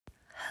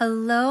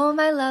Hello,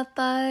 my love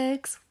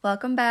bugs.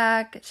 Welcome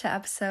back to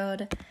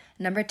episode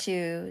number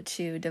 2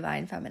 to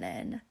Divine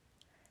Feminine.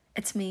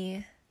 It's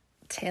me,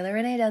 Taylor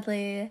Renee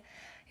Dudley,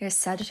 your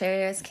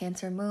Sagittarius,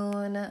 Cancer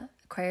Moon,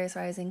 Aquarius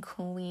Rising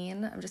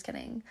Queen. I'm just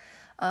kidding.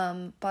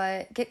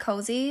 But get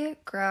cozy,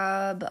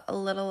 grab a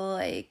little,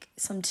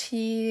 some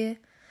tea,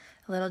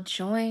 a little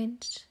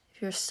joint.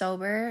 If you're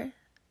sober,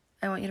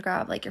 I want you to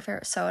grab, your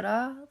favorite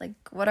soda,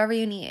 whatever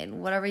you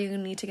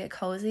need to get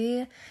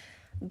cozy.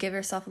 Give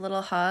yourself a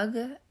little hug,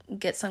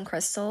 get some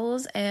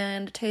crystals,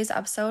 and today's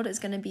episode is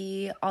going to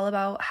be all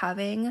about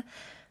having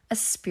a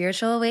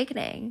spiritual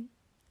awakening.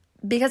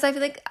 Because I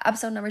feel like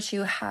episode number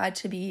 2 had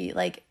to be,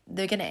 the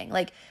beginning.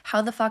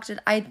 How the fuck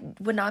I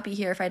would not be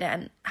here if I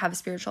didn't have a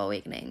spiritual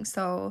awakening.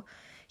 So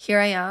here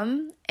I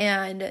am,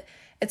 and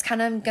it's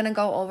kind of going to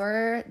go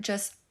over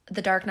just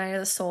the dark night of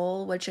the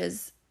soul, which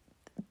is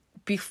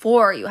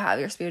before you have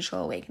your spiritual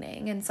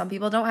awakening. And some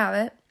people don't have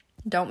it.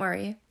 Don't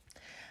worry.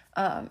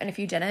 And if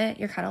you didn't,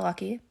 you're kind of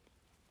lucky.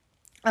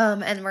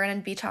 And we're going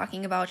to be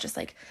talking about just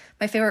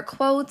my favorite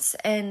quotes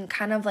and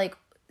kind of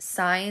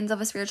signs of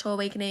a spiritual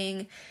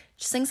awakening,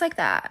 just things like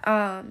that.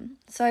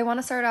 So I want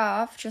to start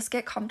off, just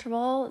get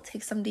comfortable,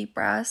 take some deep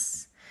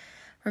breaths.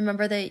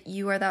 Remember that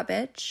you are that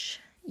bitch.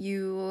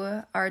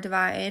 You are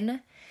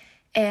divine.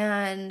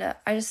 And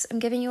I'm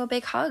giving you a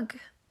big hug.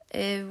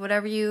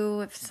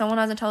 If someone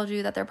hasn't told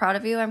you that they're proud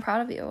of you, I'm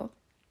proud of you.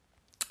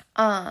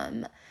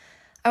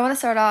 I want to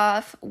start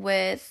off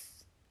with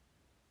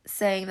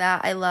saying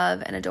that I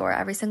love and adore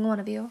every single one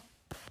of you.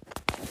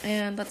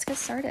 And let's get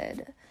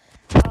started.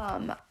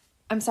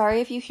 I'm sorry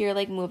if you hear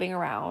moving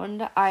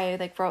around.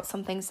 I wrote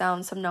some things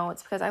down, some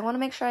notes, because I want to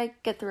make sure I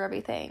get through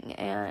everything.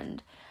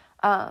 And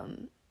I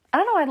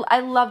don't know, I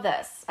love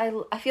this. I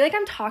feel like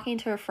I'm talking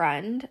to a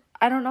friend.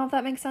 I don't know if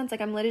that makes sense.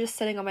 I'm literally just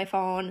sitting on my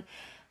phone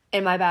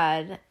in my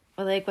bed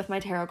with my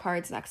tarot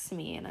cards next to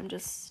me, and I'm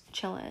just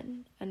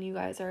chilling. And you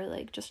guys are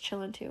just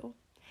chilling too.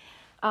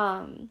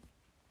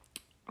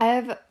 I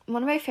have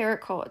one of my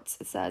favorite quotes.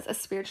 It says,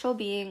 we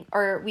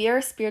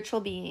are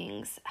spiritual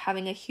beings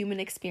having a human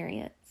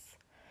experience.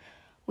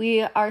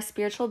 We are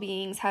spiritual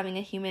beings having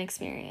a human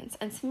experience.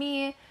 And to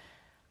me,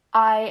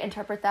 I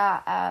interpret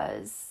that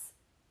as,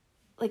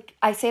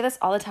 I say this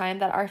all the time,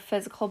 that our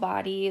physical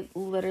body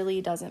literally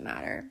doesn't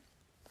matter.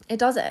 It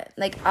doesn't.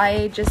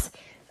 I just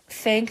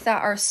think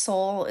that our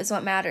soul is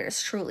what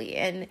matters, truly.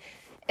 And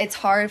it's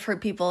hard for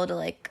people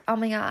to oh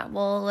my God,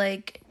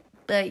 well,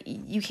 but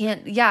you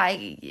can't,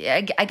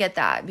 I get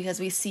that, because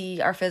we see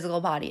our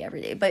physical body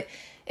every day. But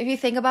if you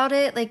think about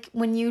it,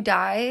 when you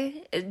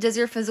die, does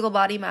your physical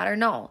body matter?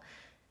 No,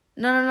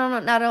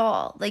 not at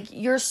all.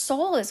 Your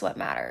soul is what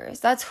matters.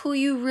 That's who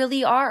you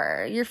really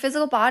are. Your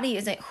physical body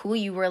isn't who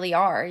you really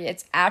are.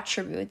 It's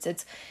attributes.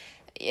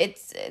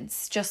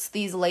 It's just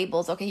these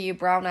labels. Okay, you have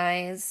brown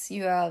eyes,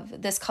 you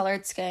have this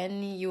colored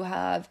skin, you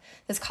have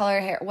this color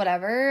hair,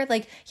 whatever.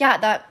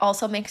 That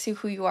also makes you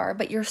who you are.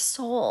 But your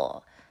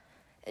soul,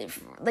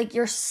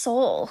 your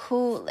soul,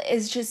 who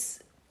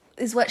is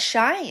what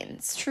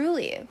shines,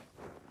 truly.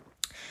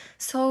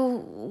 So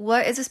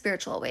what is a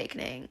spiritual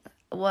awakening?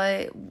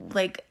 What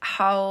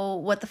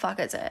the fuck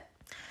is it?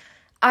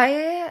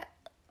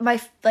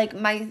 My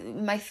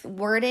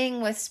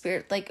wording with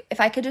spirit,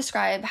 if I could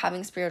describe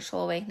having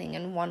spiritual awakening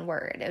in one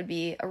word, it would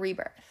be a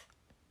rebirth.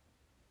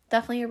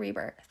 Definitely a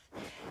rebirth.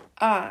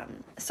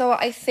 So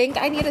I think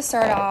I need to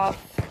start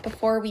off,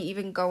 before we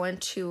even go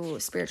into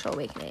spiritual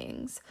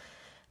awakenings,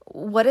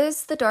 what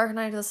is the dark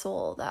night of the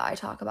soul that I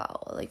talk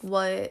about?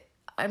 What,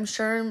 I'm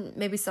sure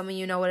maybe some of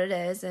you know what it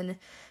is, and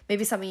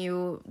maybe some of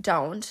you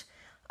don't.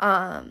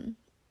 The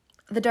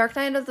dark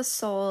night of the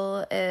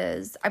soul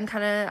is, I'm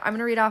going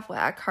to read off what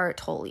Eckhart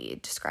Tolle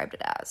described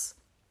it as.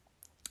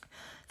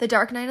 The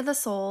dark night of the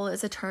soul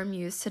is a term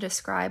used to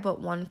describe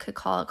what one could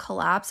call a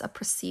collapse of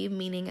perceived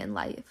meaning in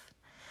life.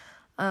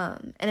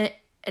 An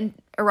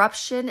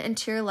eruption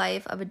into your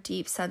life of a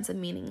deep sense of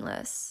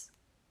meaninglessness.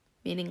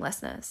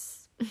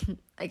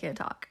 I can't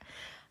talk.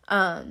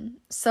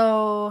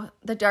 So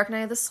the dark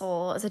night of the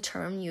soul is a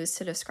term used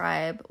to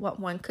describe what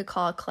one could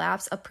call a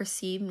collapse of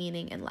perceived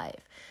meaning in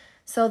life.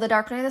 So the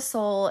dark night of the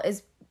soul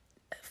is,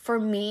 for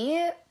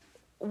me,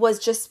 was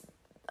just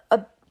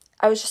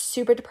I was just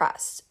super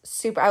depressed.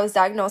 I was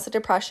diagnosed with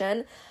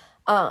depression.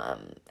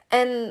 And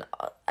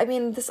I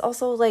mean, this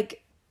also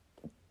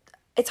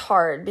it's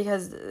hard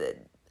because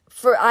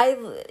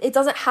it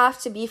doesn't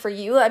have to be for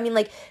you. I mean,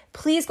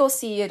 please go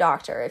see a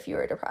doctor if you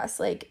are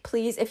depressed.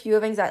 Please, if you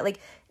have anxiety,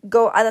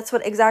 go. That's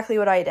exactly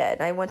what I did.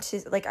 I went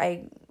to,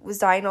 I was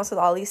diagnosed with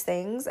all these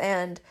things,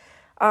 and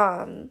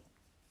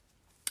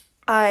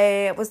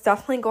I was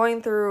definitely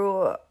going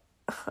through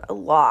a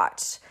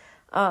lot.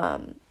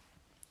 And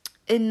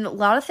a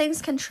lot of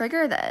things can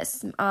trigger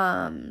this.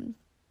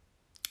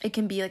 It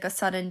can be a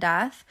sudden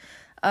death,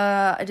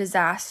 a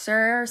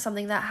disaster,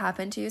 something that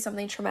happened to you,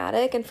 something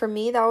traumatic. And for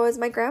me, that was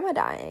my grandma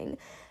dying.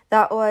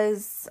 That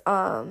was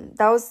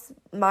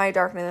my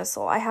dark night of the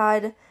soul. I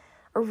had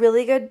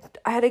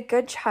a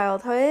good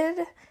childhood.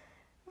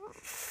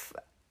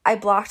 I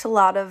blocked a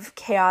lot of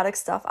chaotic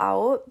stuff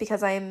out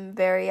because I am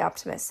very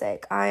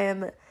optimistic. I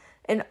am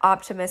an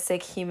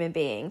optimistic human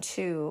being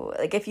too.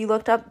 Like, if you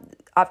looked up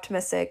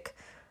optimistic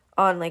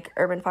on, like,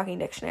 Urban fucking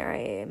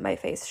Dictionary, my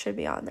face should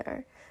be on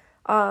there.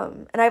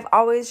 And I've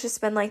always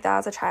just been like that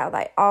as a child.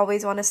 I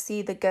always want to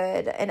see the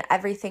good in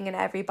everything and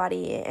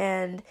everybody,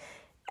 and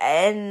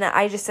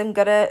I just am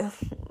good at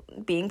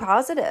being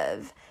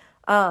positive.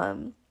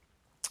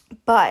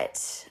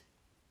 But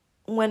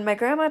when my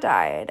grandma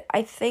died,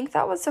 I think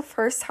that was the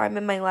first time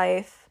in my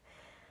life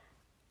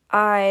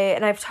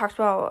I've talked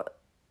about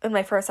in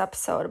my first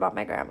episode about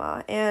my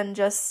grandma, and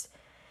just,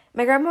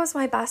 my grandma was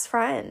my best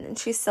friend, and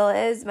she still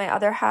is my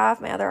other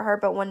half, my other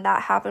heart. But when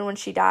that happened, when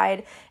she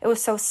died, it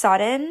was so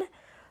sudden.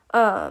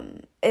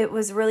 It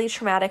was really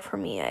traumatic for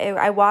me.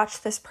 I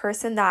watched this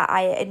person that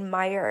I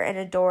admire and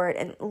adored,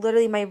 and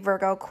literally my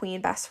Virgo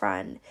queen best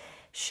friend.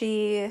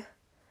 She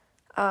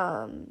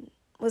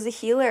was a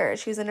healer.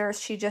 She was a nurse.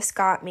 She just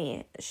got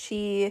me.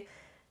 She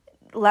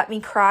let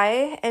me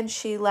cry, and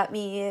she let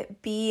me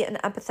be an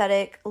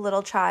empathetic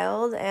little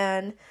child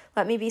and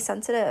let me be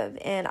sensitive.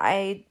 And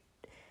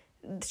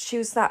she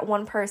was that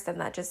one person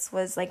that just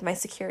was like my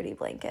security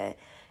blanket.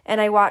 And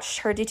I watched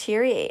her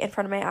deteriorate in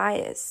front of my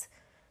eyes.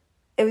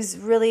 It was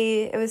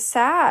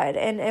sad,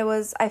 and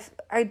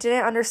I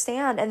didn't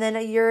understand. And then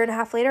a year and a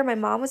half later, my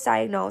mom was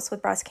diagnosed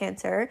with breast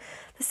cancer,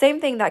 the same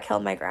thing that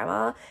killed my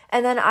grandma.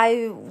 And then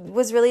I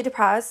was really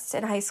depressed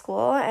in high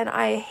school, and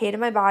I hated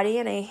my body,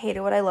 and I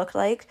hated what I looked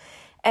like.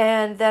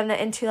 And then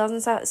in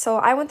 2007, so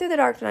I went through the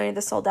dark night of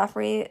the soul,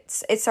 definitely.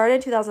 It started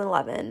in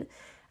 2011,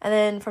 and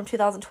then from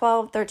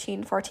 2012,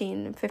 13,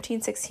 14,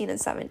 15, 16, and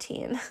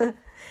 17.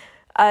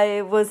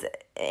 I was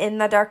in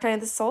the dark night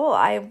of the soul.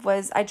 I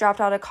dropped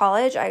out of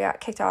college. I got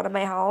kicked out of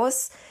my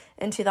house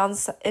in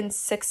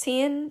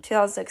 2016.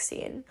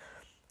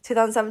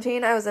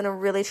 2017, I was in a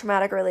really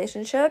traumatic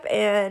relationship,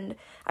 and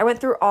I went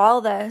through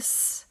all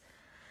this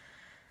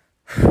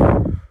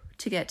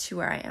to get to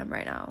where I am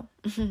right now,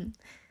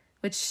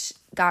 which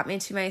got me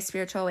to my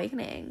spiritual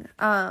awakening.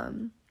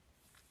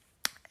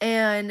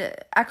 And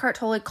Eckhart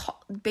Tolle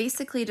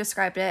basically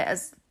described it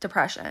as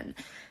depression,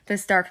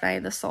 this dark night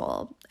of the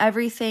soul.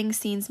 Everything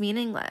seems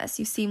meaningless.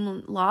 You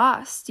seem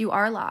lost. You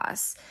are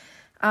lost.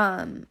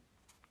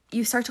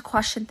 You start to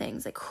question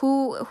things like,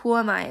 who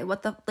am I?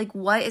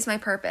 What is my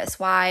purpose?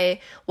 Why?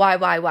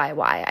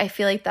 I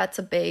feel like that's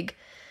a big,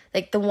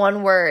 like, the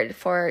one word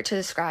to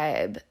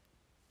describe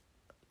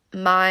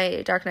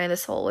my dark night of the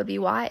soul would be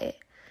why.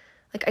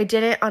 Like, I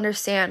didn't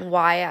understand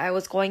why I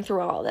was going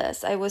through all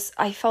this.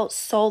 I felt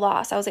so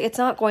lost. I was like, it's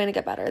not going to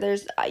get better.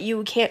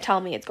 You can't tell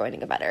me it's going to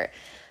get better.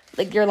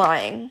 Like, you're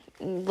lying.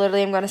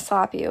 Literally, I'm going to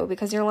slap you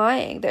because you're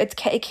lying. It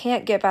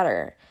can't get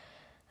better.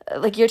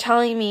 Like, you're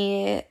telling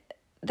me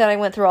that I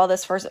went through all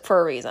this for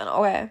a reason.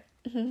 Okay.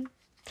 Mm-hmm.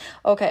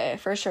 Okay,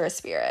 for sure,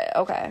 spirit.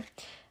 Okay.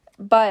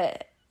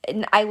 But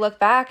I look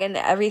back, and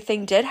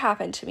everything did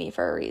happen to me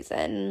for a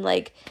reason.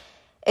 Like,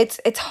 it's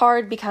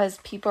hard because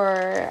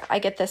I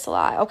get this a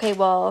lot. Okay,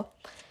 well,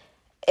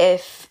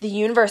 if the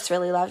universe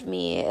really loved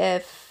me,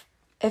 if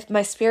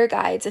my spirit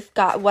guides, if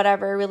God,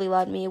 whatever, really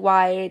loved me,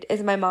 why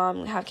does my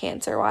mom have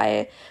cancer?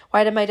 Why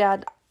did my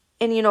dad?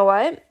 And you know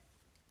what?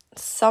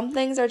 Some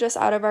things are just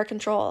out of our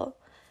control.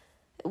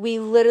 We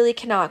literally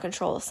cannot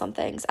control some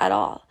things at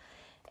all.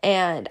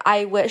 And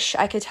I wish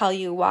I could tell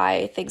you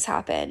why things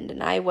happened,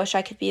 and I wish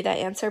I could be that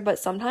answer, but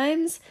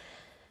sometimes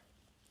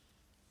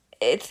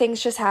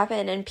things just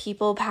happen, and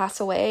people pass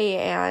away,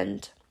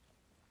 and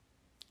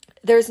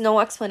there's no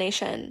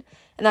explanation.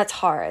 And that's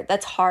hard.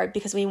 That's hard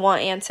because we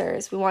want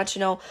answers. We want to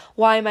know,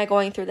 why am I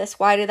going through this?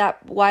 Why did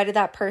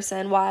that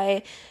person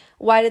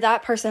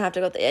have to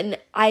go through? And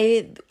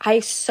I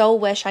so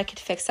wish I could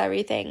fix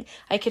everything.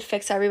 I could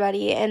fix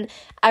everybody. And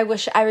I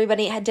wish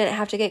everybody didn't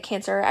have to get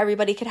cancer.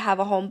 Everybody could have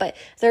a home, but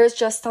there's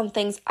just some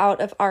things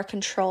out of our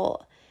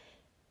control.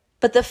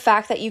 But the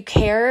fact that you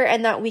care,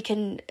 and that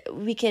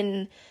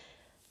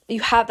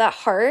you have that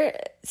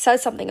heart,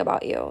 says something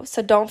about you.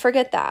 So don't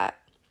forget that.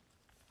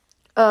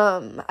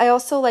 I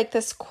also like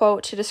this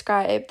quote to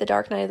describe the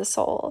dark night of the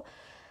soul.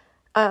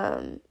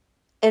 And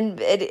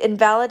it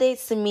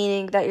invalidates the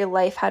meaning that your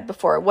life had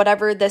before,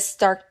 whatever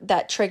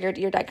that triggered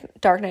your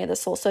dark night of the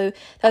soul. So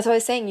that's what I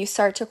was saying. You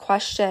start to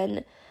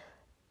question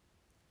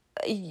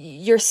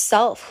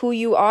yourself, who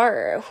you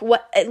are.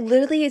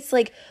 It's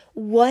like,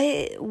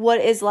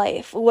 what is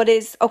life?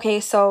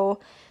 So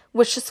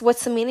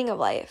what's the meaning of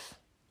life?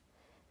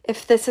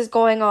 If this is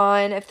going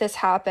on, if this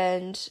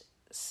happened,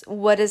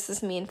 what does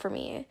this mean for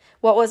me?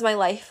 What was my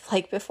life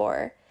like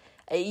before?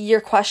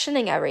 You're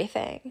questioning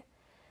everything.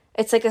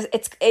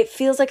 It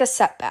feels like a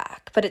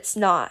setback, but it's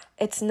not.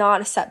 It's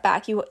not a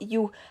setback.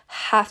 You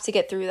have to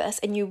get through this,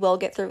 and you will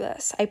get through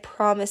this. I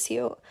promise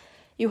you.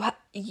 You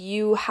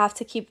have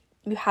to keep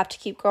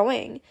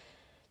going.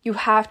 You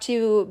have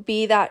to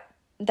be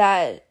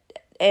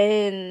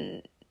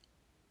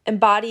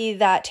embody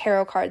that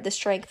tarot card, the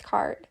strength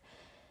card.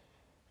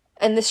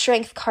 And the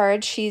strength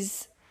card,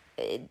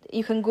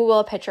 you can Google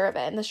a picture of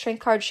it. And the strength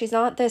card,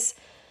 it's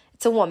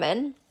a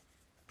woman.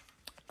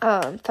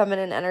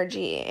 feminine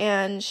energy,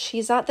 and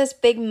she's not this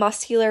big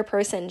muscular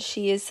person.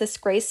 She is this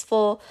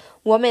graceful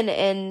woman,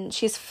 and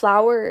she's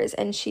flowers,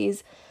 and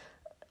she's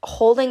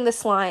holding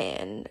this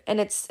lion, and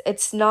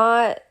it's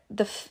not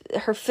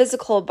her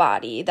physical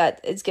body that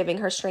is giving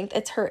her strength.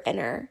 It's her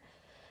inner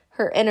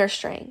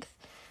strength,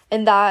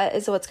 and that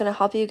is what's going to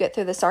help you get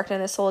through this dark night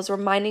of the soul, is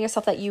reminding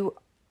yourself that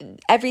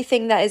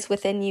everything that is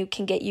within you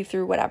can get you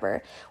through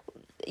whatever.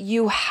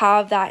 You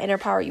have that inner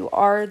power. You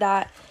are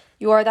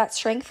that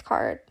strength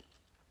card.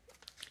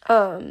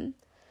 When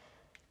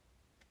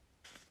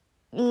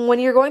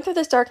you're going through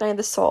this dark night of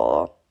the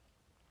soul,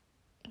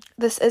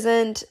 this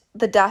isn't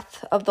the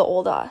death of the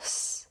old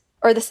us,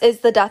 or this is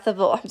the death of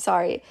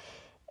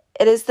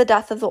it is the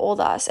death of the old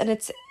us. And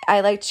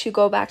I like to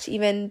go back to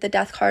even the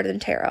death card in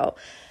tarot.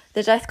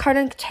 The death card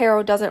in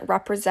tarot doesn't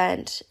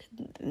represent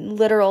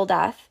literal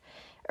death,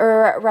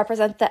 or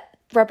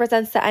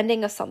represents the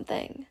ending of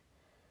something,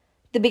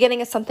 the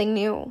beginning of something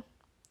new,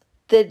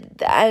 the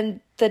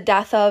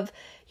death of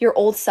your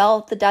old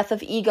self, the death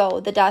of ego,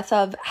 the death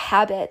of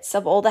habits,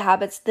 of old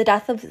habits, the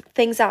death of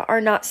things that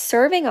are not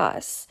serving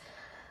us.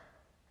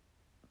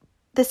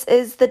 This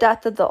is the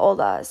death of the old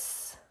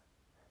us,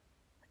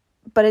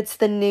 but it's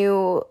the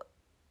new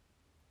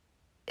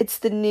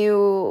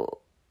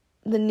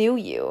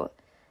you.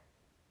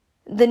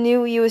 The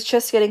new you is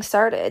just getting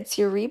started. It's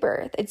your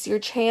rebirth. It's your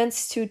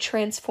chance to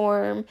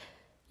transform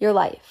your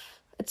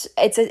life.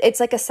 It's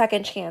like a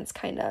second chance,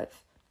 kind of.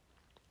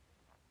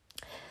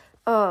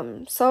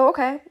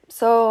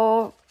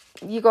 So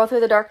you go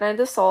through the dark night of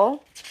the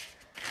soul,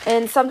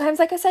 and sometimes,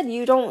 like I said,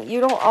 you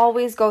don't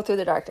always go through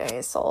the dark night of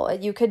the soul.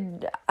 You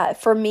could,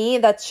 for me,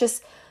 that's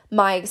just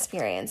my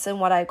experience and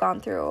what I've gone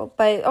through.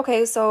 But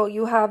okay, so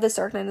you have this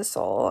dark night of the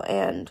soul,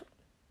 and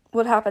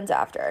what happens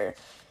after?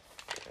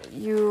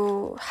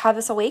 You have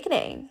this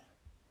awakening.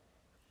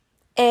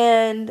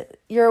 And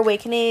your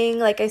awakening,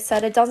 like I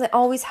said, it doesn't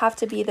always have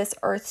to be this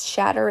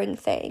earth-shattering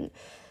thing.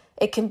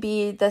 It can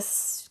be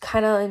this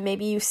kind of,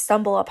 maybe you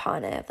stumble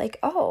upon it, like,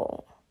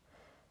 oh,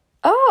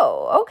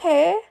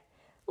 okay.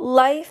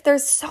 Life,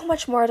 there's so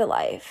much more to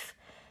life.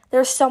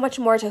 There's so much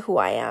more to who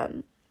I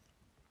am.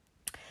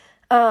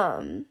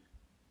 I'm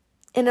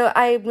going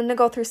to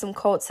go through some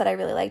quotes that I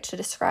really like to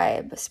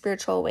describe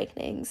spiritual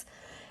awakenings.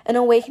 An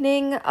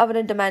awakening of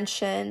a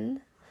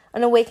dimension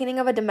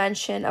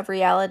of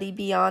reality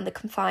beyond the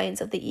confines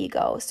of the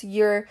ego. So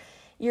you're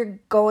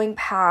going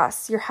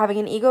past, you're having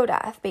an ego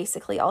death,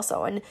 basically,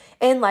 also. And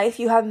in life,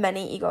 you have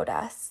many ego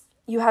deaths.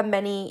 You have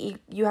many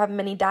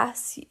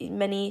deaths,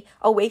 many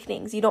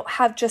awakenings. You don't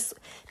have just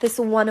this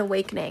one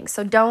awakening.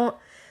 So don't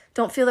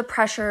feel the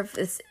pressure of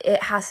this,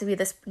 it has to be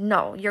this.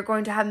 No, you're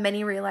going to have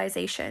many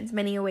realizations,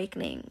 many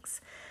awakenings.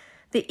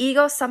 The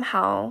ego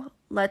somehow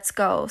lets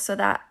go so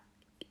that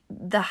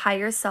the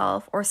higher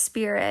self or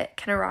spirit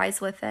can arise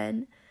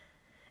within.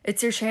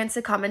 It's your chance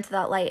to come into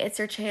that light. It's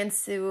your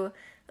chance to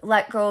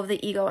let go of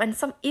the ego. And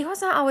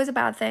ego's not always a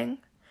bad thing,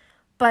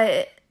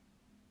 but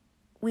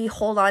we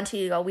hold on to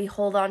ego. We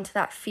hold on to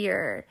that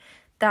fear,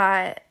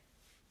 that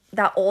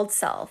old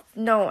self.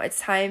 No, it's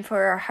time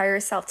for our higher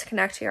self to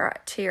connect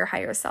to your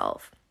higher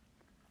self.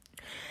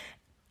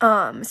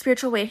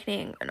 Spiritual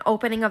awakening, an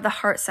opening of the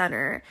heart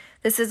center.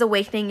 This is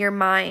awakening your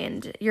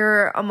mind,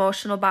 your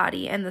emotional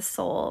body, and the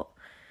soul.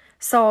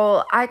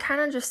 So I kind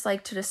of just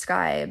like to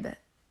describe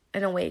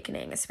an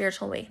awakening, a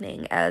spiritual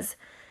awakening, as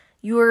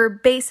you're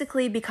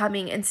basically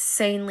becoming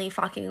insanely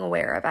fucking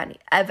aware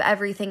of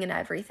everything and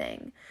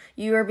everything.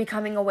 You are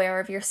becoming aware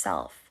of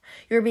yourself.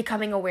 You're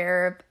becoming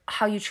aware of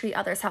how you treat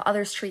others, how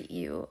others treat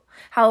you,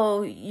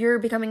 how you're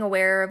becoming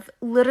aware of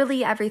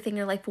literally everything in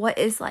your life. What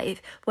is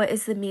life? What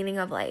is the meaning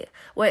of life?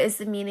 What is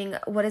the meaning?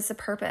 What is the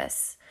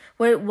purpose?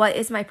 What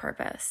is my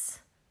purpose?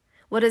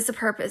 What is the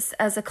purpose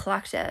as a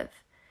collective?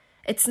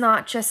 It's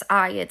not just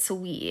I, it's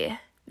we.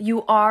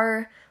 You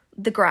are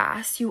the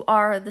grass. You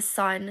are the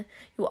sun.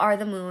 You are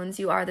the moons.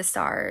 You are the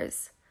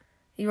stars.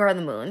 You are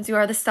the moons. You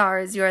are the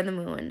stars. You are the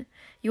moon.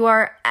 You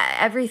are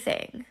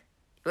everything.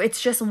 It's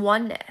just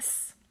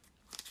oneness.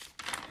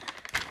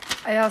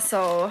 I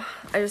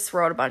just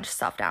wrote a bunch of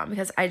stuff down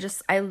because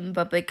I'm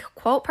a big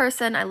quote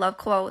person. I love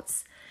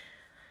quotes.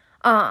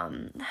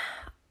 The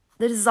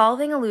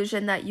dissolving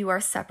illusion that you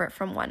are separate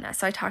from oneness.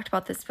 So I talked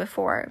about this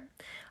before.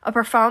 A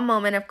profound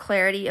moment of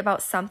clarity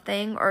about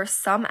something or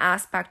some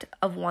aspect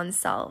of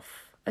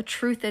oneself. A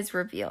truth is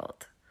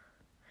revealed.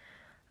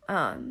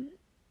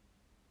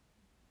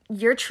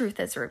 Your truth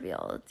is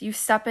revealed. You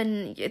step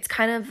in, it's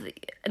kind of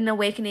an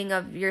awakening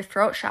of your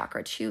throat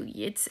chakra too.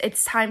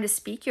 It's time to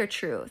speak your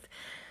truth.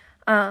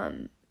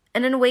 And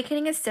an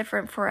awakening is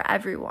different for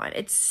everyone.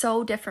 It's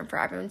so different for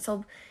everyone.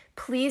 So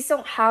please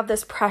don't have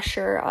this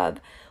pressure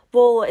of,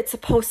 well, it's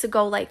supposed to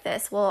go like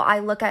this. Well, I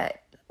look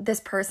at this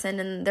person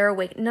and they're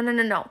awake.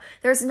 No.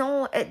 There's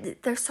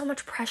so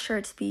much pressure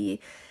to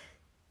be,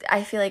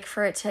 I feel like,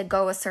 for it to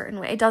go a certain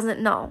way. It doesn't,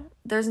 no.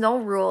 There's no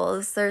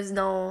rules. There's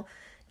no,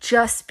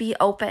 just be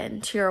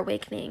open to your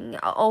awakening.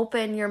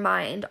 Open your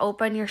mind.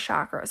 Open your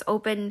chakras.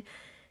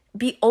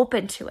 Be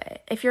open to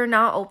it. If you're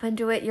not open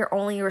to it, you're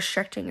only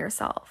restricting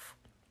yourself.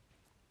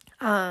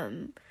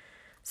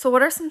 So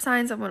what are some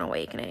signs of an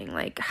awakening?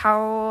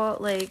 How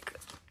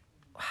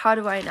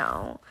do I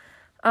know?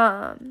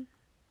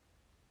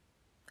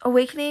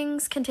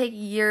 Awakenings can take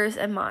years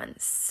and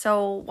months,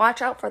 so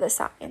watch out for the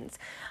signs.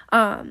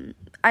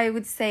 I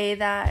would say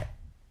that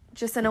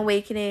just an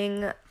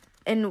awakening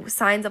and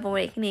signs of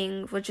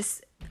awakening would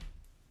just,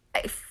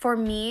 for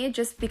me,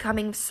 just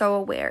becoming so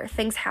aware,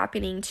 things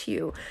happening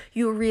to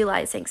you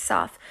realizing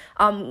stuff.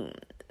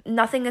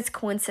 Nothing is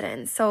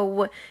coincidence.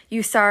 So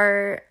you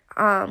start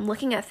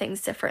looking at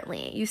things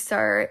differently. You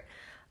start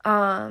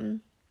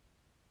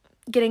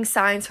getting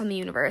signs from the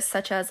universe,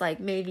 such as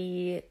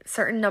maybe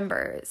certain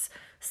numbers,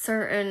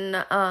 certain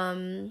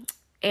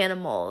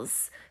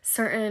animals,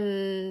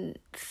 certain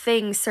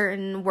things,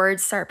 certain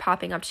words start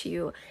popping up to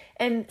you.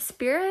 And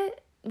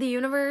spirit, the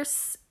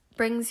universe,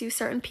 brings you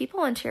certain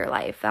people into your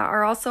life that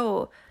are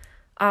also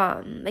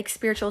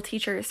spiritual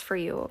teachers for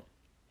you.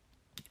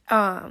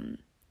 Like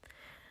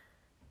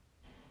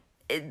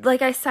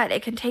I said,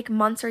 it can take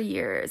months or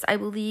years. I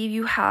believe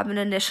you have an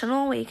initial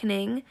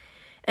awakening,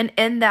 and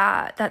in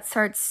that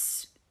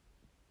starts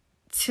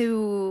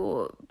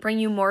to bring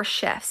you more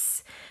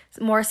shifts,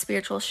 more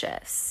spiritual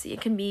shifts. You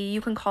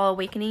can call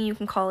awakening, you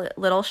can call it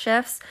little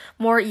shifts,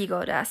 more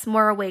ego deaths,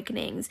 more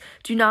awakenings.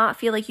 Do not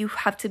feel like you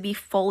have to be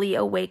fully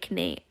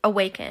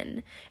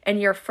awaken in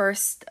your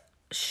first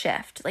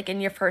shift, in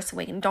your first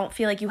awakening. Don't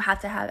feel like you have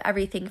to have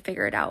everything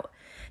figured out.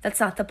 That's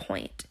not the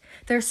point.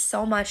 There's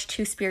so much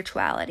to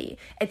spirituality.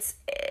 It's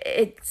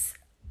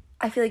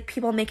I feel like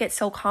people make it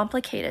so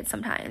complicated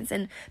sometimes,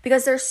 and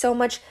because there's so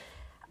much.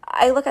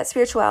 I look at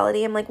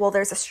spirituality, I'm like, well,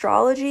 there's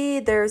astrology,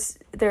 there's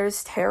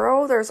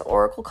tarot, there's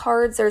oracle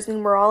cards, there's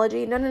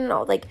numerology.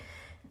 No.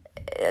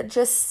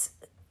 Just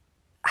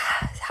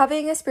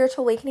having a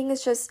spiritual awakening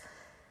is just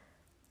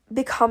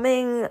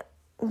becoming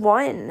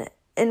one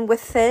and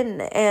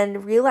within,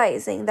 and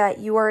realizing that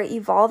you are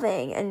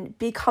evolving and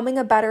becoming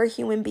a better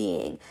human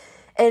being,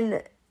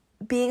 and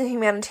being a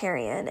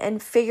humanitarian,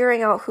 and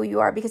figuring out who you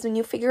are. Because when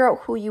you figure out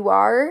who you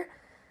are,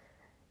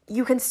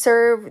 you can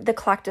serve the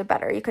collective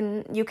better. You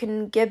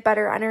can give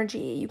better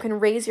energy. You can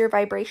raise your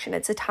vibration.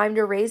 It's a time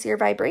to raise your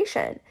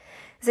vibration.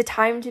 It's a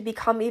time to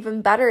become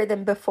even better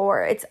than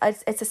before. It's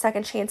a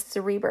second chance. It's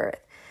a rebirth.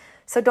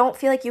 So don't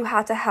feel like you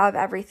have to have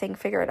everything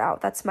figured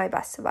out. That's my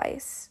best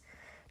advice.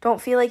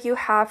 Don't feel like you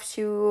have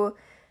to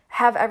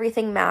have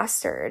everything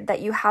mastered,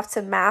 that you have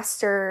to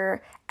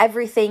master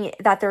everything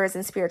that there is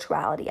in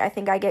spirituality. I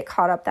think I get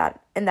caught up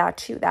in that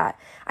too, that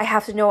I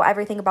have to know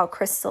everything about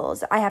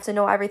crystals. I have to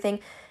know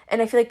everything.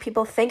 And I feel like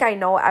people think I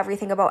know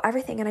everything about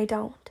everything, and I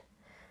don't.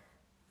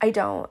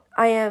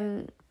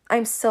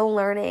 I'm still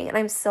learning, and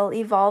I'm still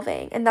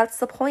evolving. And that's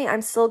the point.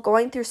 I'm still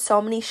going through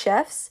so many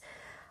shifts.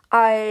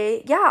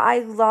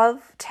 I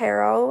love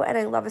tarot, and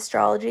I love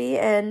astrology,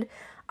 and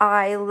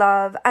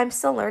I'm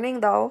still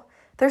learning though.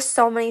 There's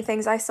so many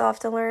things I still have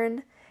to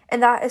learn.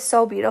 And that is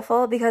so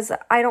beautiful, because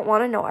I don't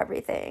want to know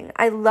everything.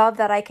 I love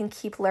that I can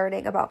keep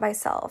learning about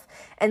myself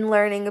and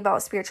learning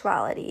about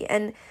spirituality.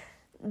 And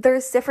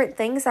there's different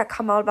things that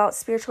come out about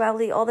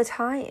spirituality all the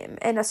time,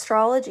 and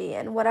astrology,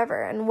 and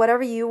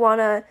whatever you want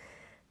to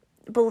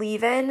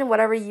believe in,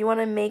 whatever you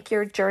want to make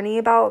your journey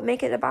about,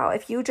 make it about.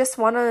 If you just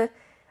want to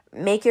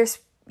make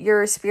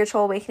your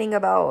spiritual awakening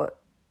about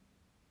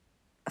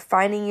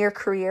finding your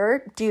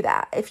career, do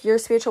that. If your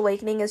spiritual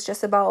awakening is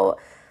just about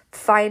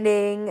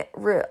finding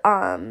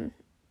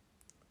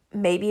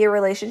maybe a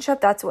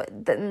relationship,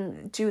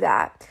 then do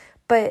that.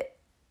 But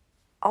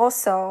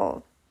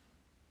also,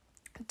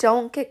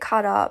 don't get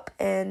caught up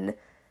in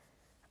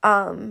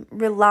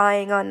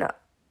relying on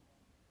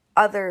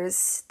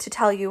others to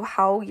tell you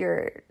how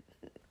you're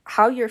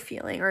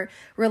feeling, or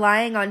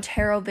relying on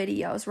tarot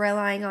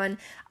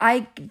videos,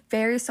 I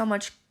very so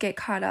much get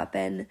caught up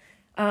in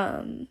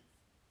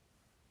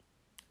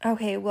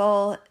okay,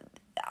 well,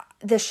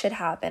 this should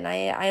happen.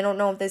 I don't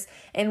know if this,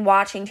 and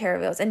watching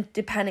tarot videos and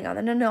depending on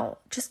them. No,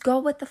 just go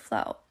with the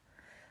flow.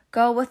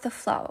 Go with the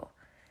flow.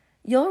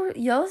 You'll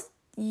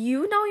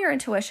know your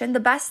intuition. The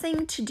best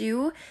thing to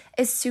do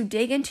is to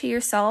dig into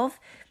yourself.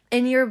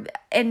 In your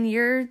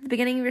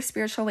beginning of your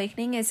spiritual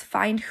awakening is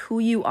find who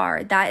you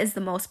are. That is the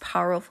most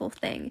powerful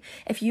thing.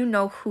 If you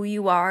know who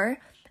you are,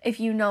 if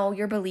you know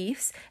your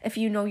beliefs, if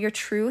you know your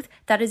truth,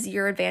 that is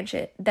your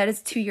advantage. That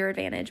is to your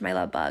advantage, my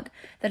love bug.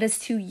 That is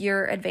to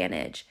your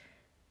advantage.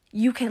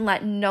 You can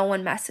let no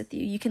one mess with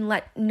you. You can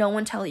let no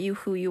one tell you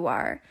who you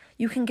are.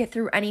 You can get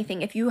through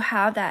anything. If you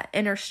have that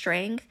inner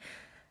strength,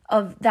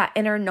 of that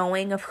inner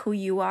knowing of who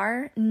you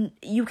are,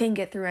 you can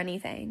get through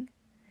anything.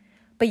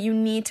 But you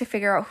need to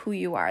figure out who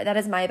you are. That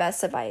is my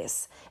best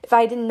advice. If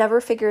I never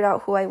figured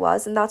out who I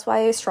was, and that's why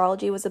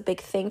astrology was a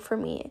big thing for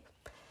me.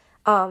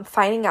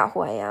 Finding out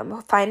who I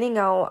am, finding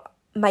out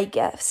my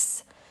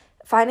gifts,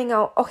 finding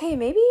out, okay,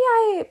 maybe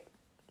I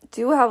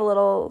do have a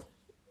little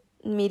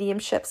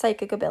mediumship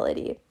psychic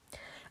ability.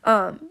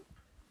 I'm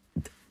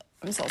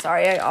so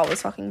sorry, I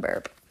always fucking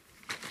burp.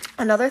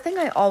 Another thing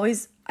I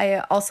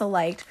also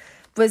liked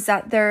was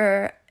that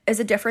there is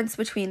a difference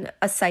between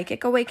a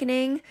psychic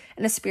awakening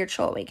and a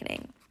spiritual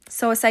awakening.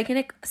 So a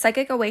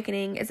psychic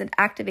awakening is an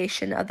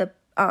activation of the,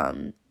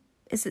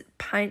 is it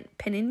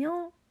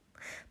pineal?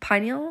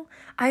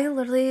 I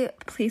literally,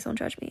 please don't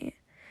judge me.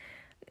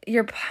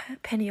 Your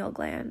pineal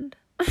gland.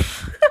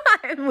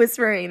 I'm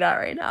whispering that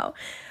right now.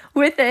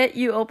 With it,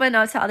 you open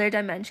up to other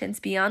dimensions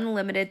beyond the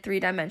limited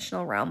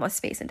 3-dimensional realm of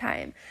space and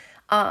time.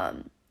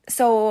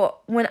 So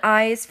when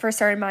I first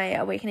started my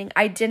awakening,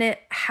 I didn't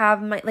have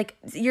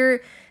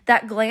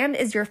that gland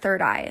is your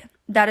third eye.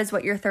 That is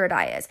what your third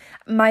eye is.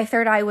 My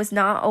third eye was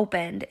not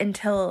opened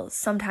until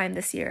sometime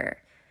this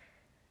year,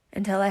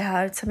 until I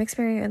had some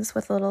experience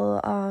with a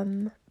little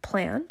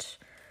plant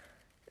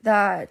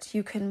that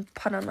you can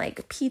put on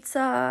like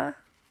pizza,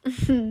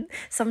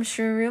 some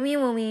shroomy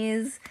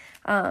woomies.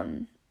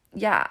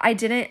 Yeah, I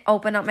didn't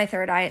open up my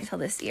third eye until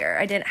this year.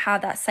 I didn't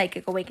have that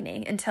psychic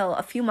awakening until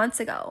a few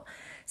months ago.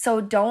 So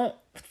don't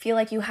feel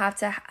like you have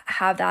to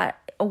have that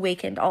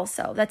awakened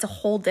also. That's a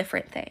whole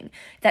different thing.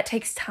 That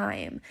takes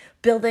time.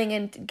 Building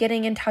and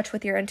getting in touch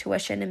with your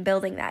intuition and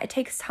building that. It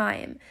takes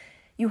time.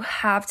 You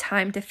have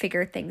time to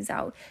figure things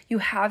out. You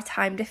have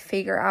time to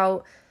figure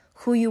out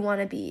who you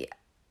want to be,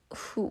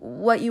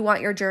 what you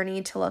want your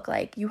journey to look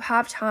like. You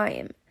have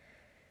time.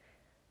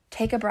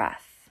 Take a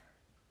breath.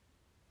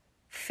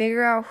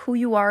 Figure out who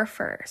you are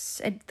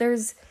first.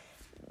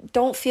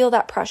 Don't feel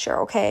that pressure,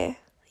 okay?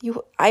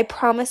 I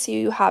promise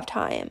you have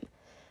time.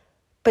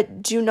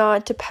 But do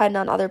not depend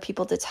on other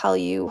people to tell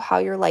you how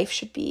your life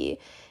should be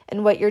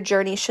and what your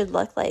journey should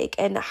look like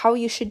and how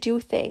you should do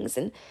things.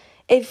 And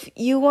if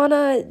you want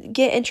to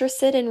get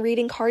interested in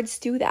reading cards,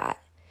 do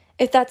that.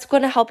 If that's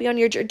going to help you on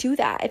your journey, do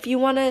that. If you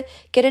want to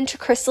get into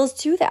crystals,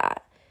 do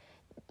that.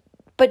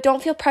 But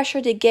don't feel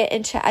pressure to get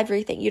into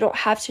everything. You don't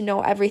have to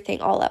know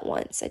everything all at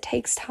once. It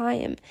takes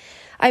time.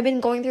 I've been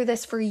going through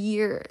this for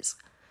years.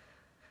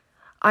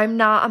 I'm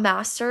not a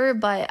master,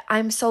 but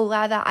I'm so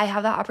glad that I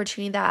have that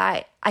opportunity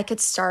that I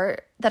could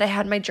start, that I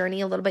had my journey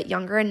a little bit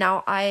younger. And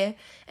now I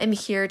am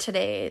here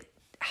today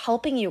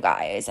helping you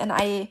guys. And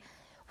I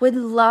would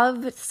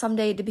love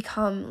someday to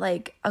become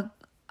like I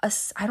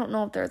don't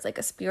know if there's like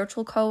a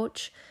spiritual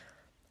coach.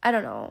 I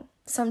don't know,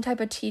 some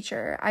type of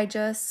teacher. I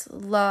just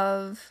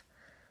love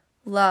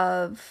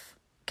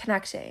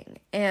connecting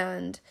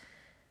and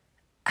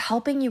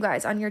helping you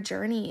guys on your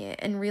journey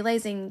and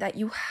realizing that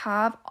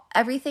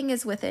everything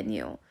is within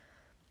you.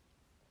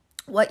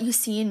 What you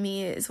see in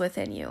me is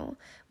within you.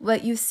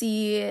 What you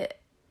see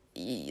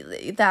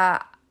I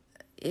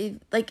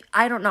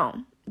don't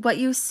know. What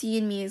you see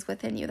in me is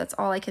within you. That's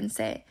all I can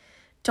say.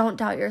 Don't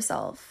doubt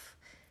yourself.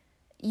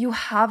 You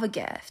have a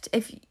gift.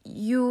 If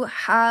you don't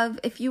have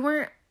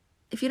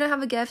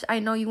a gift, I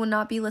know you will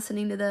not be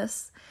listening to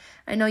this.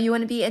 I know you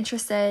wouldn't be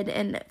interested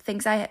in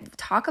things I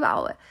talk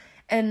about.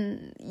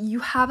 And you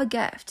have a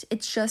gift.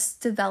 It's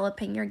just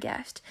developing your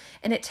gift.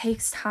 And it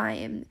takes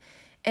time.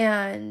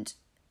 And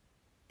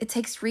it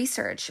takes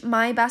research.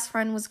 My best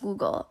friend was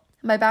Google.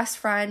 My best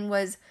friend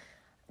was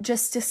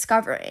just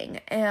discovering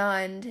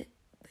and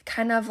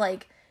kind of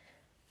like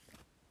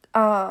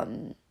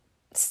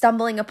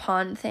stumbling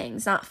upon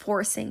things, not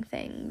forcing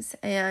things.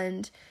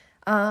 And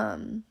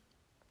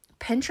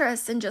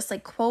Pinterest and just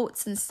like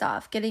quotes and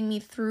stuff, getting me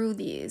through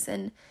these,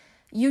 and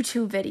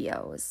YouTube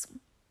videos.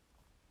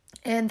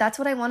 And that's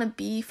what I want to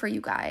be for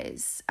you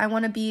guys. I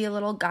want to be a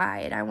little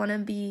guide. I want to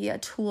be a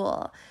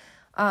tool.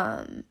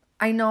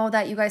 I know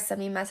that you guys send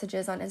me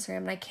messages on Instagram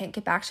and I can't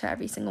get back to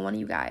every single one of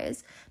you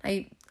guys.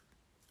 I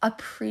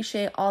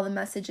appreciate all the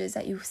messages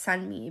that you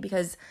send me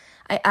because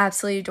I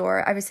absolutely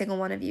adore every single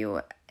one of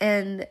you.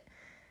 And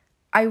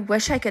I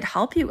wish I could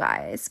help you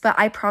guys, but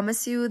I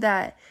promise you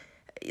that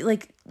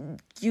like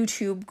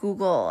YouTube,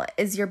 Google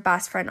is your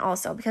best friend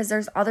also, because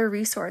there's other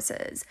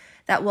resources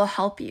that will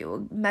help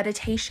you,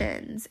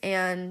 meditations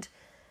and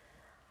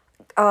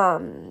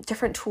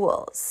different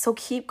tools. So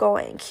keep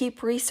going,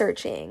 keep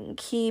researching,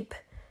 keep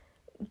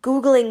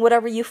Googling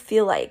whatever you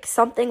feel like.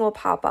 Something will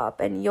pop up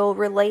and you'll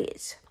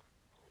relate.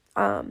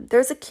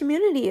 There's a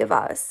community of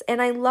us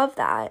and I love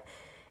that.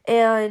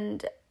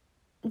 And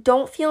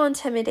don't feel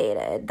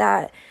intimidated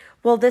that,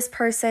 well, this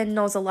person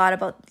knows a lot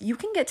about, you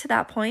can get to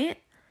that point.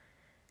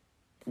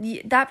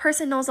 That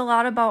person knows a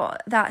lot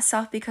about that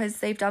stuff because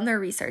they've done their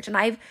research. And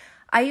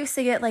I used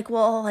to get like,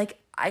 well, like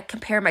I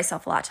compare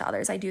myself a lot to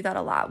others. I do that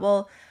a lot.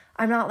 Well,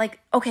 I'm not like,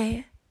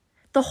 okay,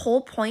 the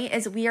whole point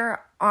is we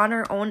are on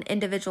our own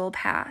individual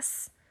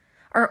paths,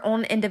 our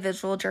own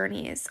individual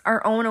journeys,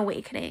 our own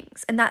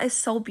awakenings. And that is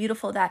so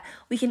beautiful that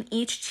we can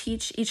each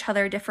teach each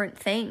other different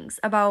things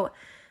about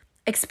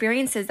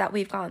experiences that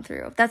we've gone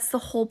through. That's the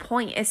whole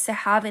point, is to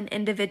have an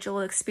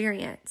individual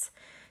experience,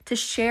 to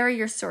share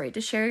your story,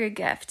 to share your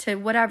gift, to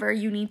whatever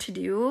you need to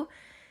do.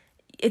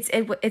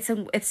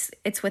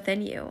 It's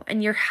within you,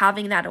 and you're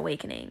having that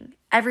awakening.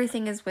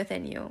 Everything is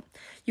within you.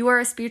 You are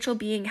a spiritual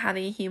being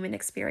having a human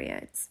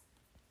experience.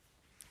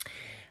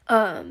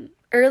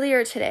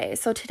 Earlier today,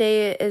 so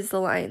today is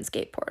the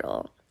Lionsgate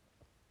portal.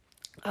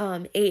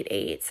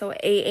 8/8. So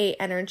 8/8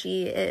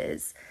 energy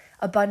is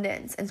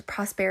abundance and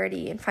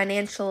prosperity and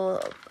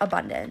financial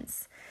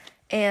abundance.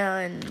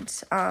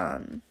 And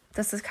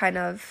this is kind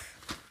of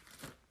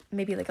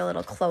maybe like a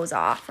little close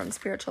off from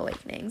Spiritual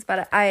Awakenings.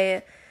 But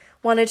I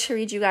wanted to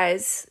read you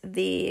guys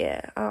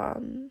the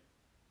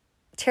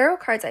tarot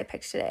cards I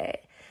picked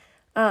today.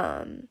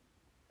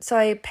 So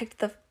I picked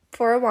the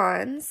Four of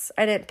Wands.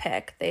 I didn't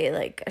pick. They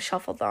like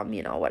shuffled them,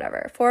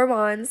 whatever. Four of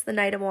Wands, the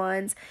Knight of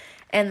Wands,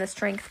 and the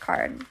Strength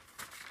card.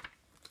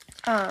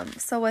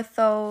 So with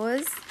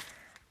those,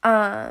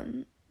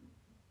 for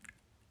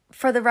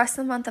the rest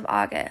of the month of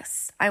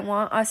August, I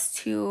want us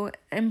to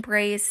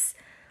embrace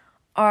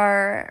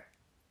our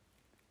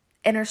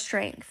inner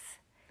strength,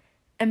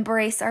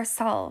 embrace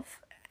ourselves,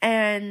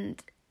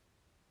 and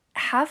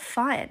have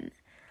fun.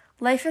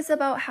 Life is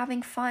about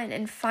having fun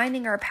and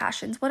finding our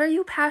passions. What are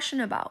you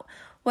passionate about?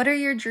 What are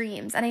your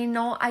dreams? And I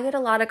know I get a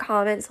lot of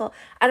comments, well,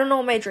 I don't know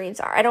what my dreams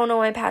are. I don't know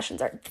what my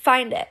passions are.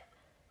 Find it.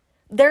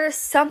 There is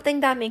something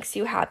that makes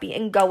you happy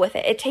and go with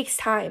it. It takes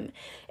time.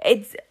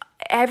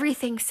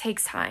 Everything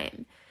takes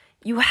time.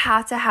 You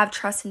have to have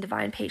trust and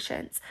divine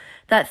patience.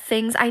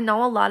 I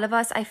know a lot of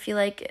us, I feel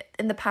like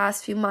in the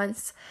past few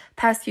months,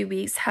 past few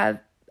weeks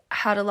have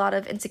had a lot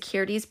of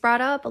insecurities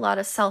brought up, a lot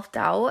of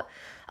self-doubt,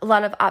 a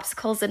lot of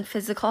obstacles in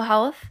physical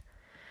health,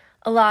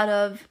 a lot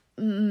of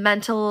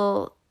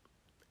mental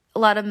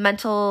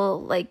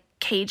like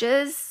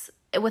cages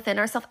within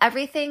ourselves.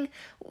 Everything,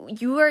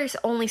 you are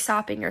only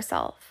stopping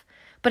yourself.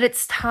 But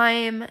it's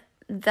time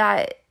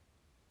that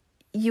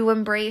you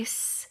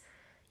embrace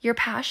your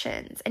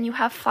passions and you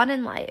have fun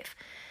in life.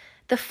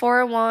 The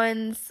Four of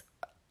Wands,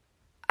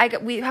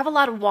 we have a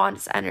lot of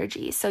Wands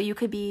energy. So you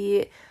could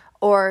be,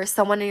 or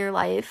someone in your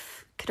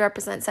life could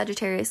represent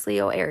Sagittarius,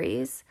 Leo,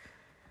 Aries.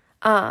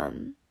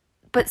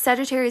 But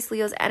Sagittarius,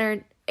 Leo's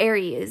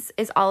Aries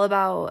is all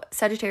about,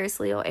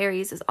 Sagittarius, Leo,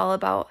 Aries is all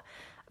about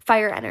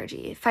fire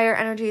energy. Fire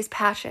energy is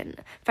passion.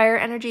 Fire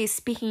energy is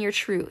speaking your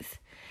truth.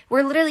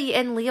 We're literally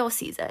in Leo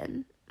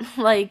season.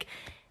 Like,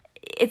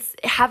 it's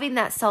having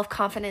that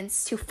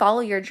self-confidence to follow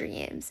your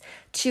dreams,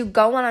 to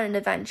go on an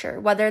adventure,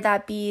 whether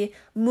that be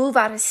move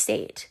out of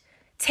state,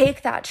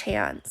 take that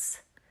chance.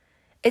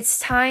 It's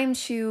time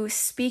to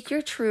speak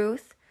your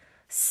truth,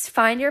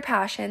 find your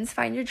passions,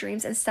 find your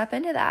dreams, and step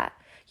into that.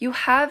 You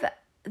have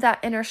that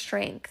inner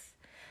strength.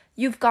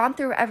 You've gone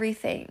through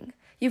everything.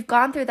 You've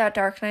gone through that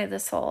dark night of the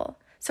soul.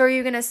 So are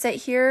you going to sit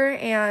here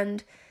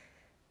and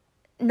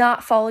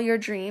not follow your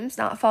dreams,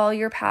 not follow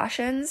your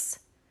passions?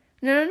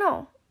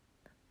 No.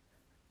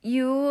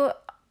 You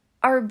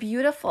are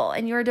beautiful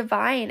and you're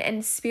divine,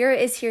 and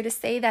Spirit is here to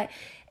say that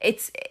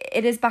it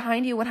is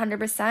behind you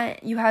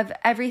 100%. You have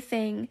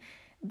everything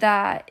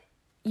that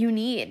you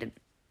need.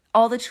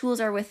 All the tools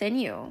are within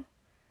you.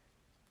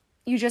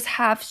 You just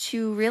have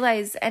to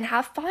realize and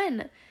have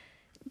fun.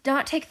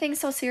 Not take things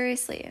so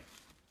seriously.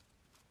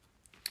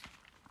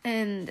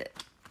 And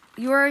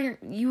you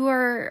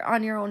are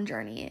on your own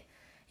journey.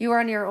 You are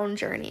on your own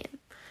journey.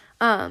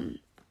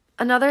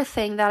 Another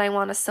thing that I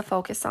want us to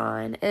focus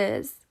on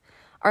is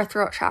our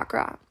throat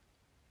chakra.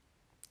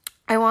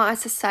 I want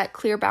us to set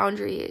clear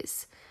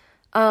boundaries,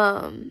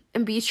 and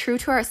be true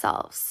to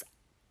ourselves.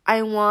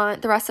 I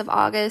want the rest of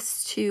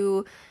August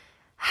to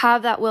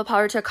have that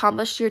willpower to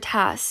accomplish your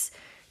tasks,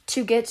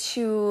 to get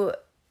to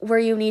where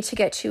you need to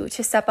get to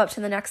step up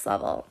to the next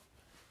level.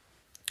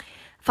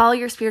 Follow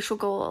your spiritual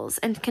goals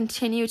and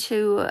continue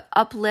to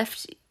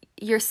uplift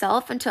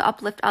yourself and to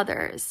uplift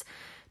others.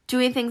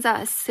 Doing things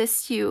that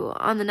assist you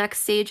on the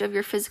next stage of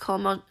your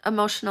physical,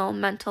 emotional,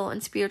 mental,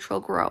 and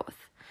spiritual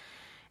growth.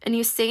 And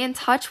you stay in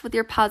touch with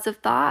your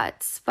positive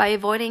thoughts by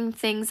avoiding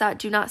things that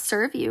do not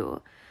serve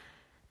you.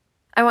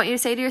 I want you to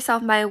say to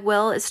yourself, my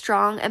will is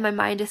strong and my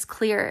mind is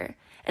clear.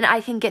 And I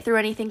can get through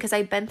anything because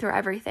I've been through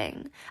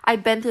everything.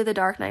 I've been through the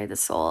dark night of the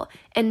soul.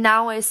 And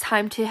now it's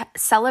time to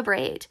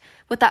celebrate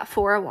with that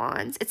Four of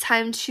Wands. It's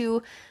time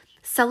to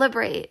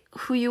celebrate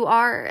who you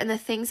are and the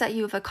things that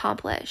you have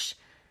accomplished.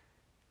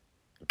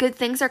 Good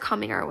things are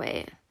coming our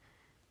way.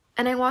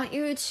 And I want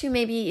you to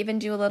maybe even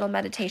do a little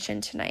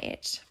meditation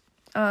tonight.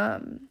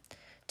 Do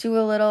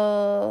a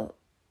little,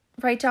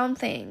 write down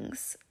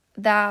things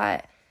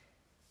that,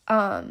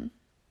 or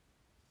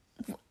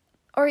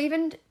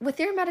even with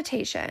your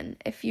meditation,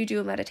 if you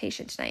do a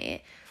meditation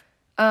tonight,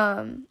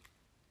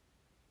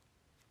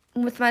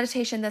 with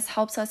meditation, this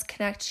helps us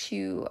connect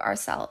to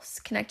ourselves,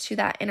 connect to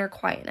that inner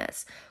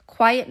quietness.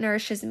 Quiet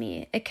nourishes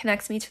me. It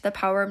connects me to the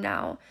power of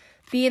now.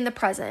 Be in the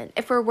present.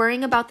 If we're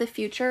worrying about the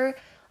future,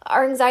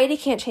 our anxiety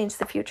can't change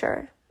the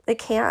future. It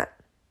can't.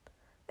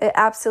 It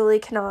absolutely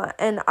cannot.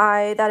 And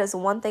that is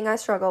one thing I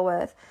struggle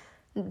with.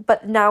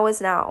 But now is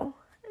now.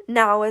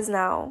 Now is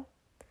now.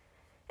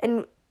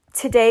 And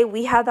today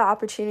we have the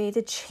opportunity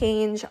to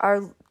change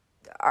our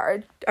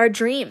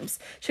dreams,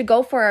 to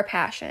go for our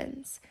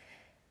passions,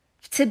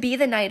 to be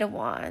the Knight of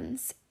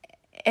Wands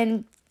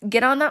and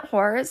get on that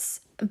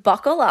horse,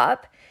 buckle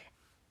up,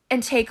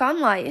 and take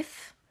on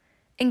life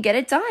and get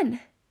it done.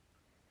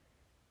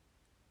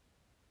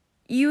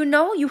 You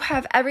know you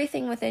have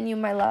everything within you,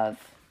 my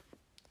love.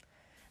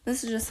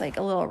 This is just like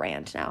a little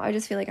rant now. I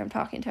just feel like I'm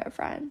talking to a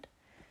friend.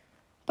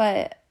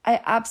 But I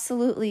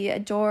absolutely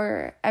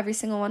adore every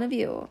single one of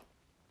you.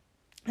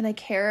 And I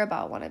care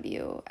about one of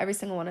you, every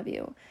single one of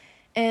you.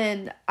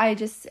 And I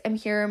just am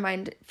here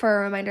for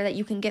a reminder that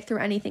you can get through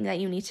anything that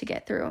you need to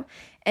get through.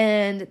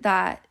 And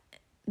that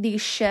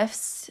these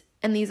shifts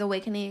and these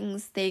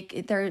awakenings,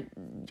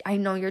 I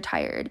know you're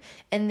tired,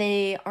 and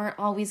they aren't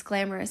always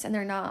glamorous, and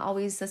they're not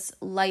always this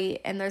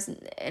light,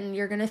 and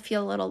you're going to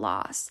feel a little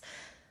lost.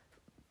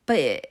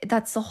 But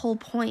that's the whole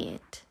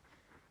point.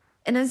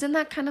 And isn't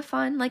that kind of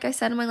fun? Like I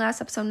said in my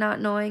last episode,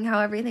 not knowing how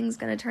everything's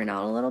going to turn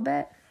out a little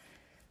bit.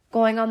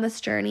 Going on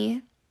this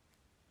journey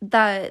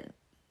that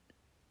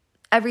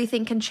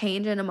everything can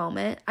change in a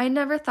moment. I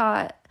never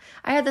thought,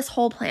 I had this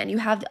whole plan. You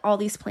have all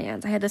these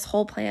plans. I had this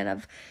whole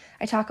plan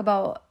I talk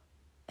about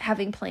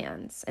having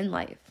plans in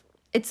life.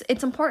 It's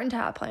important to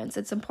have plans.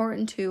 It's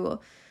important to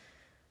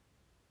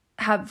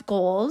have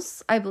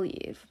goals, I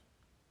believe.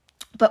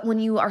 But when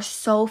you are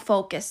so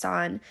focused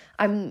on,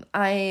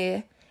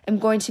 I am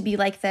going to be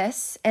like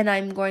this, and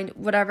I'm going to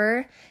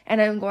whatever,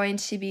 and I'm going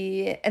to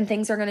be, and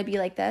things are going to be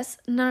like this.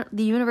 No,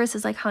 the universe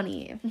is like,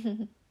 honey,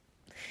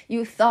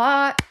 you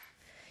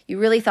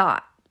really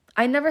thought.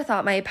 I never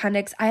thought my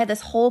appendix, I had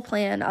this whole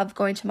plan of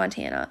going to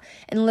Montana,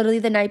 and literally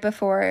the night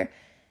before,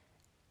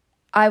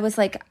 I was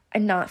like,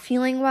 I'm not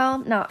feeling well,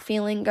 not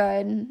feeling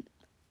good.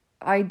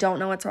 I don't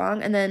know what's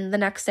wrong. And then the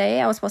next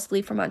day, I was supposed to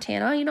leave for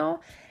Montana,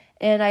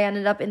 and I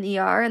ended up in the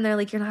ER, and they're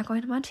like, you're not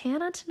going to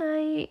Montana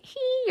tonight.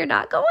 You're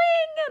not going.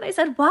 And I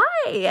said,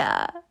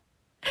 why?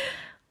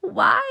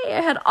 Why?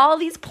 I had all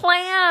these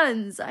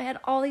plans. I had a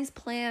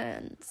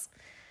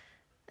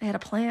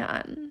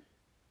plan.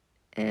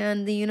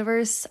 And the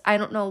universe, I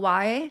don't know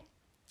why.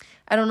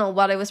 I don't know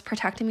what it was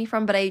protecting me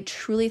from, but I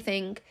truly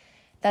think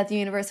that the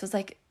universe was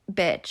like,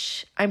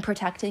 bitch, I'm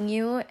protecting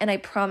you, and I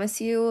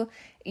promise you,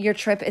 your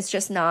trip is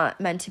just not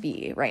meant to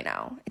be right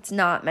now. It's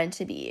not meant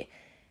to be.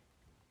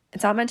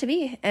 It's not meant to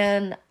be.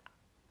 And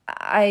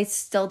I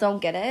still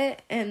don't get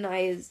it, and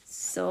I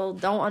still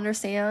don't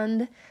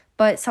understand,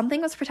 but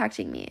something was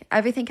protecting me.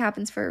 Everything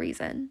happens for a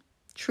reason.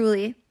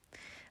 Truly,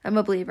 I'm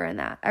a believer in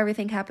that.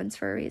 Everything happens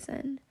for a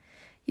reason.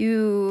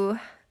 You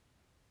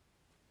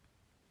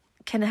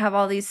can have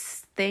all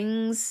these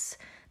things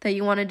that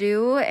you want to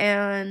do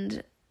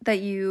and that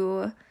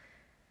you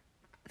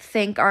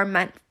think are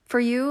meant for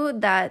you,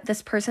 that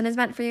this person is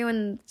meant for you,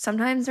 and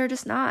sometimes they're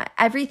just not.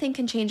 Everything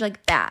can change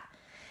like that.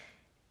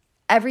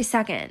 Every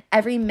second,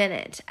 every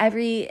minute,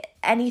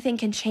 anything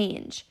can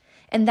change.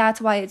 And that's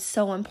why it's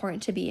so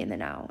important to be in the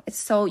now.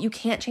 You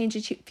can't change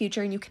the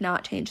future, and you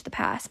cannot change the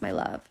past, my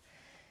love.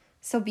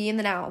 So be in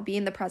the now, be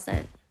in the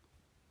present.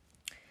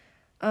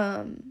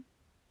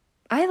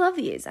 I love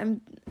these.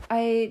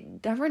 I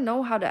never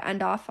know how to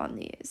end off on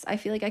these. I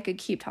feel like I could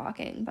keep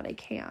talking, but I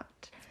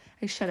can't.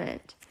 I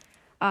shouldn't.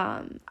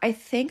 I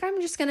think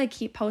I'm just gonna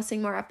keep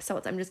posting more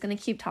episodes. I'm just gonna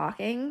keep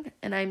talking,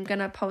 and I'm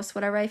gonna post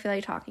whatever I feel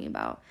like talking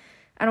about.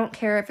 I don't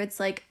care if it's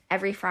like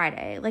every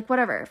Friday, like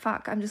whatever,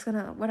 fuck, I'm just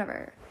gonna,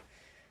 whatever.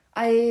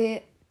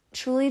 I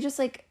truly just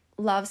like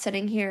love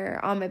sitting here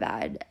on my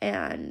bed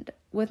and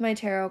with my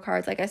tarot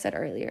cards, like I said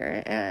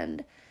earlier,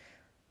 and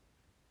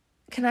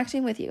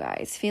connecting with you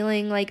guys,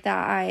 feeling like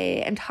that I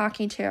am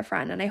talking to a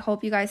friend. And I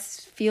hope you guys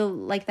feel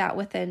like that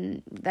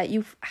that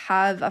you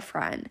have a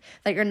friend,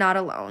 that you're not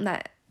alone,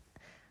 that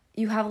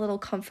you have a little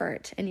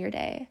comfort in your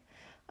day.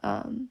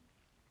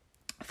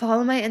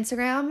 Follow my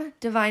Instagram,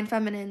 Divine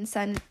Feminine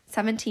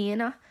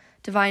 17,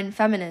 Divine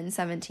Feminine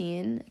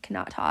 17.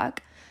 Cannot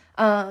talk.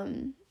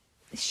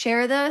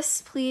 Share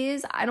this,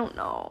 please. I don't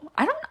know.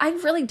 I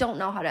really don't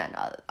know how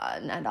to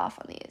end off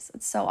on these.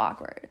 It's so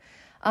awkward.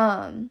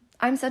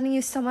 I'm sending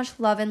you so much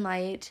love and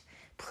light.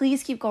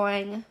 Please keep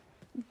going.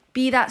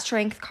 Be that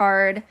strength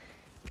card.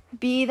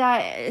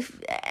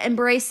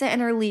 Embrace the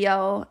inner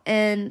Leo,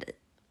 and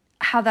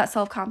have that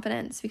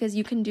self-confidence, because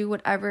you can do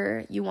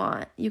whatever you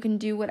want. You can't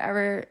do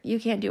whatever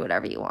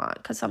you want,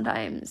 because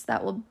sometimes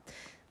that will,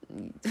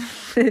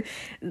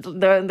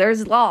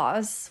 there's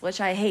laws, which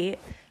I hate,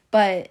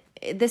 but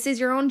this is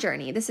your own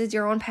journey. This is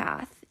your own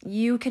path.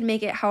 You can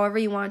make it however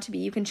you want it to be.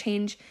 You can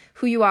change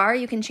who you are.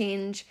 You can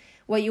change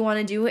what you want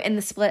to do in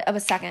the split of a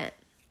second.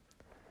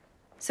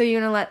 So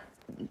you're going to let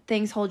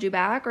things hold you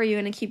back, or are you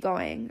going to keep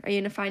going? Are you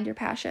going to find your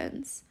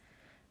passions?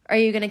 Are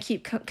you going to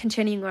keep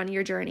continuing on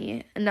your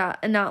journey and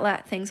not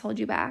let things hold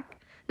you back?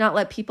 Not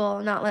let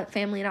people, not let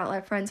family, not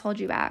let friends hold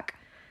you back.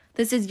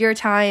 This is your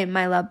time,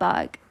 my love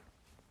bug.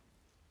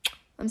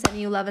 I'm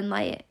sending you love and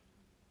light.